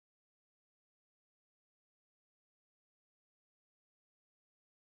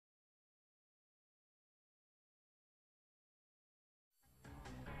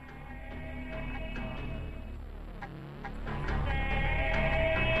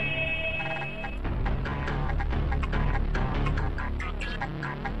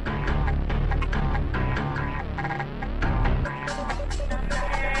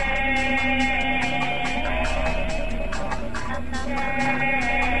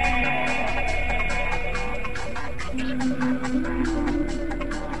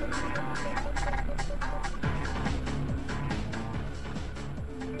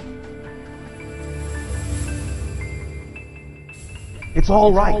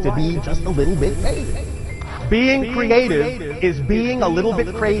all right to be just a little bit crazy. Being creative is being a little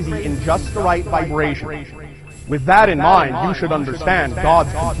bit crazy in just the right vibration. With that in mind, you should understand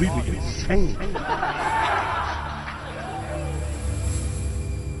God's completely insane.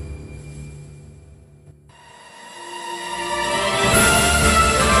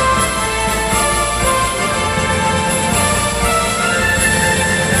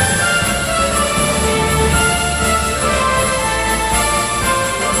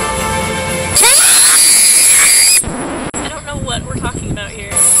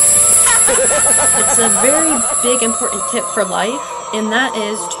 It's a very big, important tip for life, and that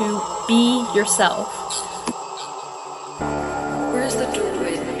is to be yourself. Where's the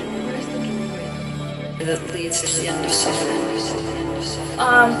doorway that leads to the end of suffering?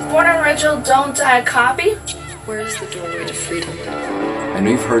 Born original, don't die copy. Where is the doorway to freedom? I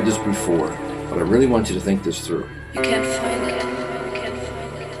know you've heard this before, but I really want you to think this through. You can't find it. You can't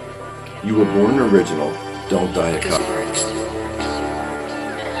find it. You were born an original, don't die a Because copy. we're extinct.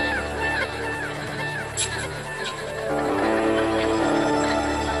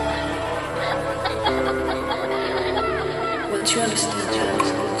 Once you understand that,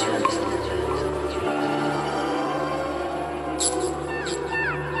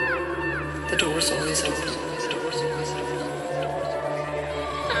 the door's always open.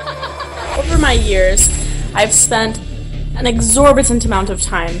 Over my years, I've spent an exorbitant amount of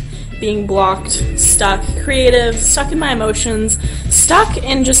time being blocked, stuck, creative, stuck in my emotions, stuck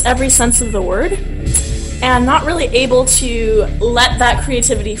in just every sense of the word, and not really able to let that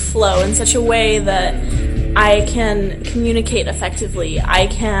creativity flow in such a way that I can communicate effectively, I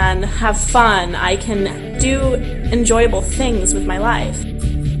can have fun, I can do enjoyable things with my life.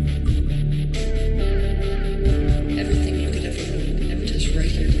 Everything you could ever want, just right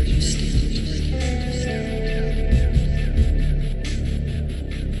here where you stand.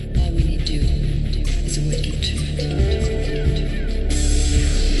 All we need to do is awaken to it.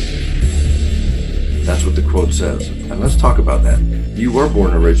 That's what the quote says. And let's talk about that. You were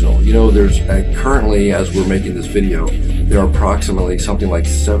born original. You know, there's currently, as we're making this video, there are approximately something like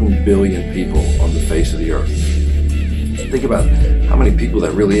 7 billion people on the face of the earth. Think about how many people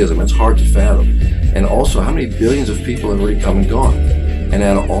that really is. I mean, it's hard to fathom. And also, how many billions of people have already come and gone. And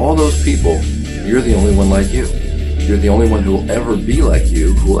out of all those people, you're the only one like you. You're the only one who will ever be like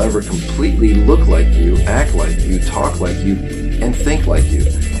you, who will ever completely look like you, act like you, talk like you, and think like you.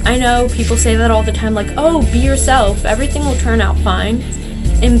 I know people say that all the time, like, oh, be yourself, everything will turn out fine.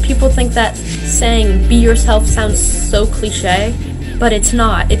 And people think that saying be yourself sounds so cliche, but it's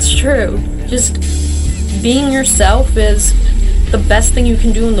not. It's true. Just being yourself is the best thing you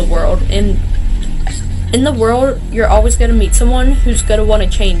can do in the world. And in the world, you're always going to meet someone who's going to want to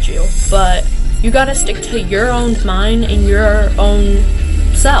change you, but you got to stick to your own mind and your own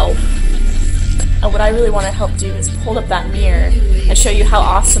self. What I really want to help do is hold up that mirror and show you how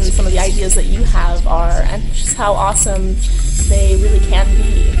awesome some of the ideas that you have are, and just how awesome they really can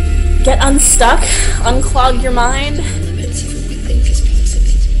be. Get unstuck, unclog your mind. Limits of what we think is possible.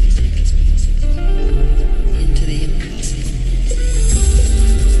 Into the impossible.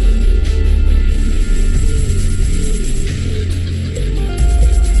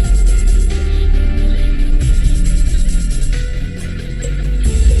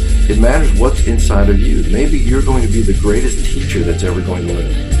 It matters what's inside of you. Maybe you're going to be the greatest teacher that's ever going to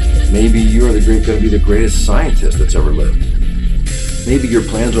live. Maybe you're going to be the greatest scientist that's ever lived. Maybe your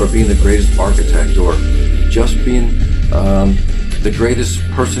plans are being the greatest architect, or just being the greatest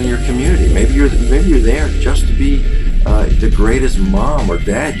person in your community. Maybe you're there just to be the greatest mom or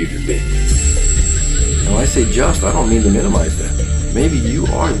dad you could be. And when I say just, I don't mean to minimize that. Maybe you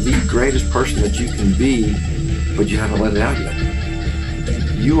are the greatest person that you can be, but you haven't let it out yet.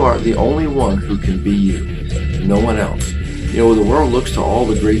 You are the only one who can be you, no one else. You know, the world looks to all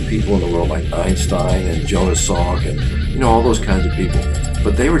the great people in the world, like Einstein and Jonas Salk and, you know, all those kinds of people.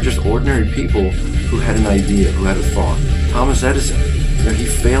 But they were just ordinary people who had an idea, who had a thought. Thomas Edison, you know, he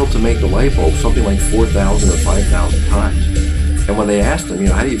failed to make the light bulb something like 4,000 or 5,000 times. And when they asked him, you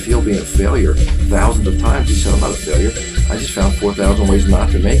know, how do you feel being a failure thousands of times? He said, I'm not a failure. I just found 4,000 ways not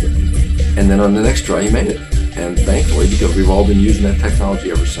to make it. And then on the next try, he made it. And thankfully, because we've all been using that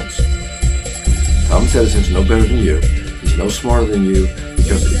technology ever since. Thomas Edison's no better than you. He's no smarter than you,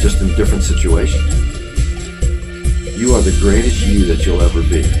 because it's just in different situations. You are the greatest you that you'll ever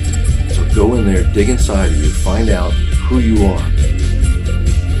be. So go in there, dig inside of you, find out who you are.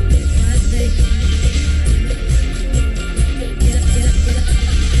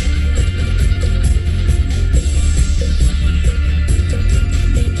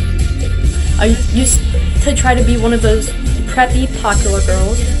 I used to try to be one of those preppy, popular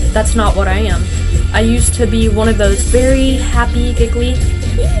girls. That's not what I am. I used to be one of those very happy, giggly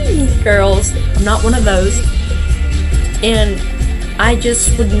girls. I'm not one of those. And I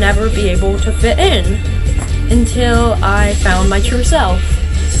just would never be able to fit in until I found my true self.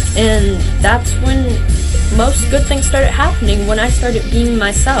 And that's when most good things started happening, when I started being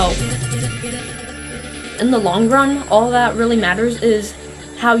myself. In the long run, all that really matters is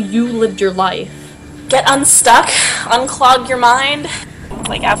how you lived your life. Get unstuck, unclog your mind.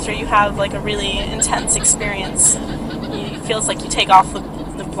 Like after you have like a really intense experience, it feels like you take off the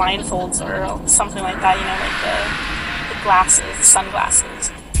blindfolds or something like that, you know, like the glasses, the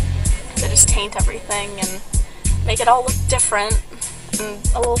sunglasses. They just taint everything and make it all look different and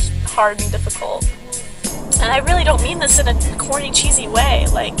a little hard and difficult. And I really don't mean this in a corny, cheesy way.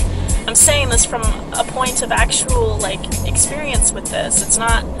 Like, I'm saying this from a point of actual, like, experience with this. It's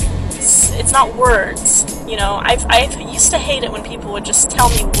not words, you know. I used to hate it when people would just tell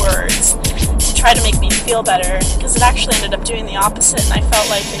me words to try to make me feel better, because it actually ended up doing the opposite, and I felt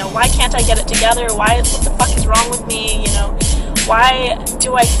like, you know, why can't I get it together? What the fuck is wrong with me? You know, why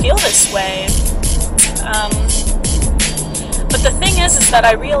do I feel this way? But the thing is that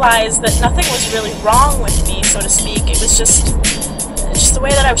I realized that nothing was really wrong with me, so to speak. It was just the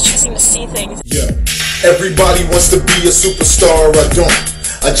way that I was choosing to see things. Yeah, everybody wants to be a superstar, I don't.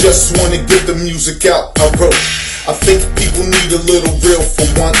 I just want to get the music out I wrote. I think people need a little real for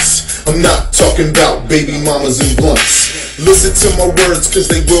once. I'm not talking about baby mamas and blunts. Listen to my words, cause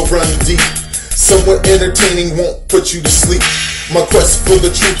they will run deep. Somewhat entertaining won't put you to sleep. My quest for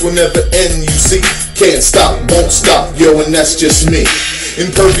the truth will never end, you see. Can't stop, won't stop, yo, and that's just me.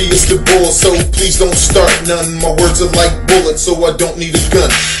 Impervious to bull, so please don't start none. My words are like bullets, so I don't need a gun.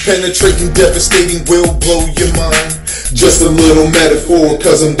 Penetrating, devastating will blow your mind. Just a little metaphor,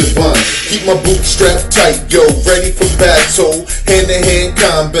 cause I'm divine. Keep my boots strapped tight, yo, ready for battle. Hand-to-hand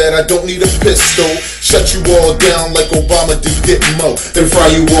combat, I don't need a pistol. Shut you all down like Obama did Gitmo, then fry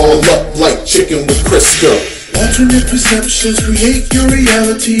you all up like chicken with Crisco. Alternate perceptions create your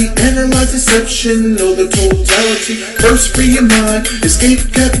reality. Analyze deception, know the totality. First free your mind, escape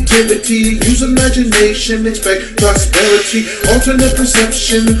captivity. Use imagination, expect prosperity. Alternate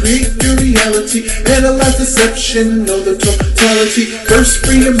perception, create your reality. Analyze deception, know the totality. First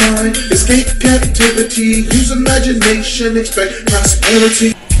free your mind, escape captivity. Use imagination, expect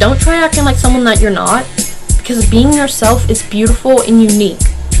prosperity. Don't try acting like someone that you're not, because being yourself is beautiful and unique.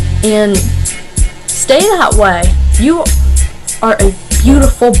 And stay that way. You are a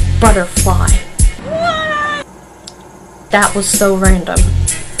beautiful butterfly. That was so random.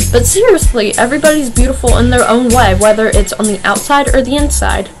 But seriously, everybody's beautiful in their own way, whether it's on the outside or the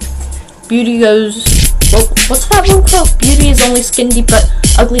inside. Beauty goes... well, what's that one quote? Beauty is only skin deep, but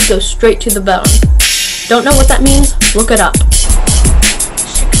ugly goes straight to the bone. Don't know what that means? Look it up.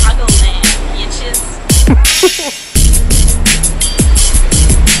 Chicagoland, bitches.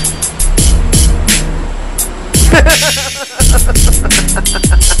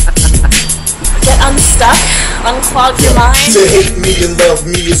 Get unstuck, unclog your mind. To hate me and love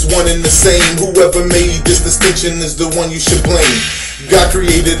me is one and the same. Whoever made this distinction is the one you should blame. God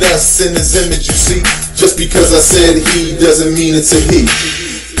created us in his image, you see. Just because I said he doesn't mean it's a he.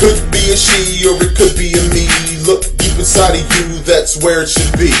 Could be a she or it could be a me. Look deep inside of you, that's where it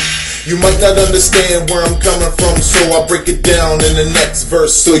should be. You might not understand where I'm coming from, so I'll break it down in the next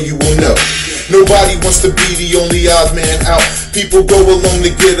verse so you will know. Nobody wants to be the only odd man out. People go along to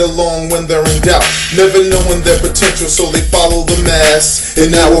get along when they're in doubt, never knowing their potential, so they follow the mass.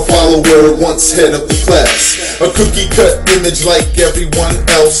 And now a follower once head of the class. A cookie cut image like everyone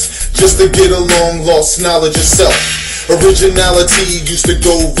else, just to get along, lost knowledge of self. Originality used to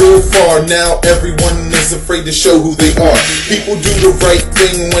go real far, now everyone is afraid to show who they are. People do the right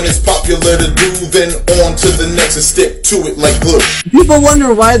thing when it's popular to do, then on to the next and stick to it like glue. People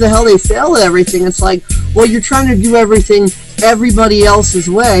wonder why the hell they fail at everything. It's like, well, you're trying to do everything everybody else's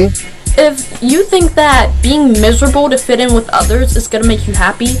way. If you think that being miserable to fit in with others is going to make you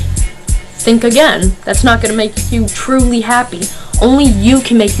happy, think again. That's not going to make you truly happy. Only you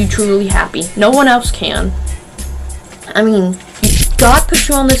can make you truly happy. No one else can. I mean, God put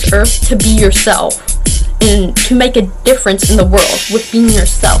you on this earth to be yourself and to make a difference in the world with being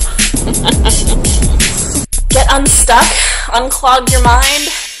yourself. Get unstuck, unclog your mind.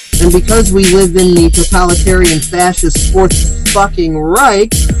 And because we live in the totalitarian fascist Fourth fucking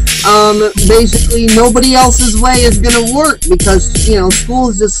Reich, basically nobody else's way is gonna work, because, you know, school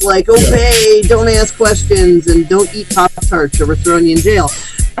is just like, obey, don't ask questions, and don't eat Pop-Tarts or we're throwing you in jail.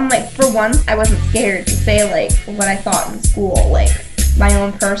 Like, for one, I wasn't scared to say, like, what I thought in school, like, my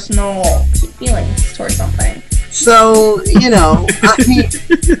own personal feelings towards something. So, you know,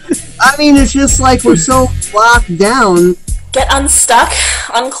 I mean, it's just like we're so locked down. Get unstuck,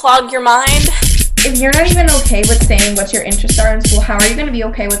 unclog your mind. If you're not even okay with saying what your interests are in school, how are you going to be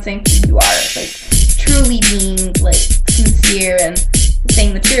okay with saying who you are? Like, truly being, like, sincere and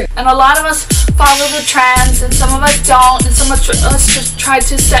saying the truth. And a lot of us follow the trends, and some of us don't, and some of us just try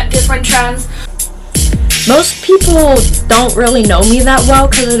to set different trends. Most people don't really know me that well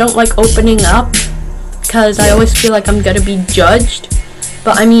because I don't like opening up, because I always feel like I'm gonna be judged.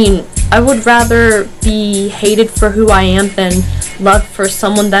 But I mean, I would rather be hated for who I am than loved for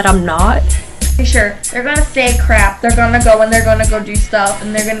someone that I'm not. Sure, they're gonna say crap, they're gonna go and they're gonna go do stuff,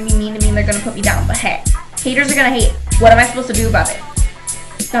 and they're gonna be mean to me and they're gonna put me down, but hey, haters are gonna hate. What am I supposed to do about it?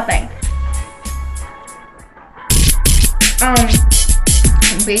 Nothing.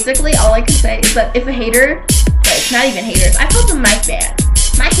 Basically, all I can say is that if a hater, like, not even haters, I call them my fan.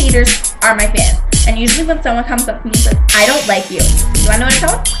 My haters are my fan. And usually when someone comes up to me and says, I don't like you, do I know what I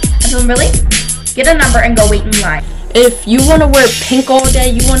tell them? I tell them, really? Get a number and go wait in line. If you want to wear pink all day,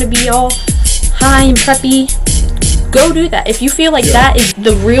 you want to be all high and preppy, go do that. If you feel like that is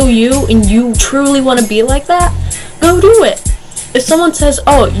the real you and you truly want to be like that, go do it. If someone says,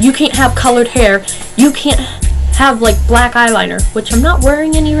 oh, you can't have colored hair, you can't have like black eyeliner, which I'm not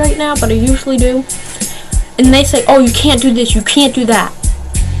wearing any right now, but I usually do, and they say, oh, you can't do this, you can't do that,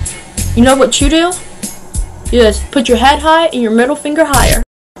 you know what you do? You just put your head high and your middle finger higher.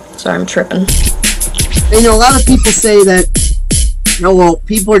 Sorry, I'm tripping. You know, a lot of people say that, oh, well,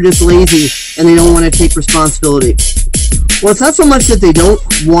 people are just lazy and they don't want to take responsibility. Well, it's not so much that they don't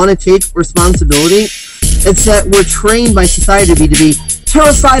want to take responsibility, it's that we're trained by society to be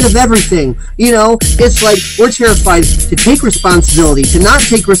terrified of everything. You know, it's like we're terrified to take responsibility, to not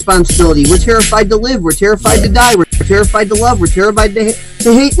take responsibility. We're terrified to live. We're terrified to die. We're terrified to love. We're terrified to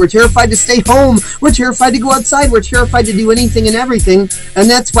hate. We're terrified to stay home. We're terrified to go outside. We're terrified to do anything and everything. And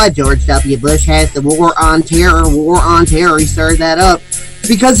that's why George W. Bush has the war on terror. He started that up.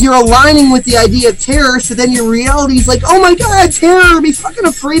 Because you're aligning with the idea of terror, so then your reality is like, oh my god, terror, be fucking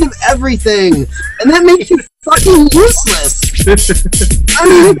afraid of everything. And that makes you fucking useless. I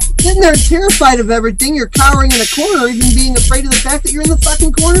mean, you're sitting there terrified of everything, you're cowering in a corner, even being afraid of the fact that you're in the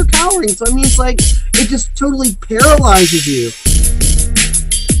fucking corner cowering. So I mean, it's like, it just totally paralyzes you.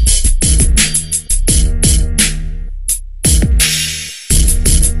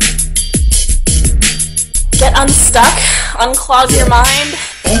 Get unstuck, unclog your mind.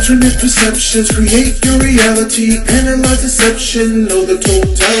 Alternate perceptions create your reality. Analyze deception, know the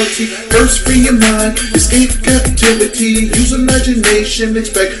totality. First free your mind, escape captivity. Use imagination,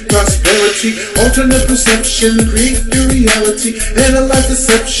 expect prosperity. Alternate perception create your reality. Analyze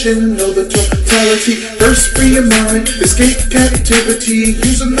deception, know the totality. First free your mind, escape captivity.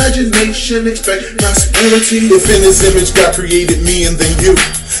 Use imagination, expect prosperity. If in his image God created me and then you,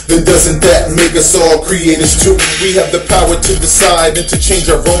 then doesn't that make us all creators too? We have the power to decide and to change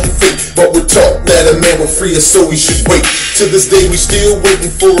our own fate, but we're taught that a man will free us, so we should wait. To this day we still waiting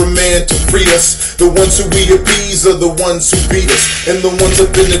for a man to free us. The ones who we appease are the ones who beat us, and the ones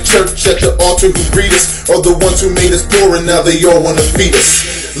up in the church at the altar who greet us are the ones who made us poor and now they all want to feed us.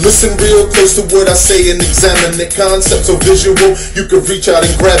 Listen real close to what I say and examine the concept so visual you can reach out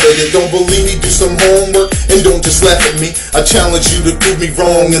and grab it. And don't believe me, do some homework and don't just laugh at me. I challenge you to prove me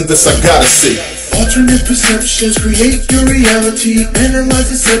wrong, and this I gotta see. Alternate perceptions create your reality. Analyze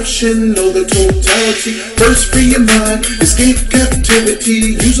deception, know the totality. First free your mind, escape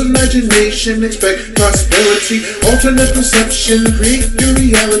captivity. Use imagination, expect prosperity. Alternate perception create your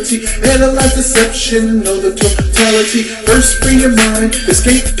reality. Analyze deception, know the totality. First free your mind,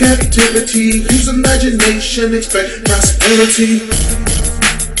 escape captivity. Use imagination, expect prosperity.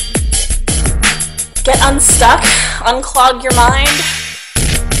 Get unstuck, unclog your mind.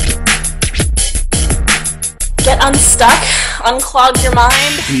 Get unstuck, unclog your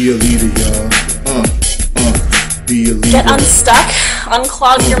mind. Be a leader, y'all. Be a leader. Get unstuck,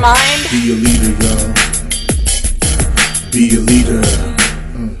 unclog your mind. Be a leader, y'all. Be a leader.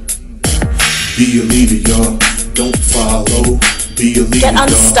 Be a leader, y'all. Don't follow. Be a leader, Get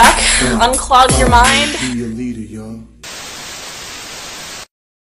unstuck, y'all. unclog your mind. Be a leader, y'all.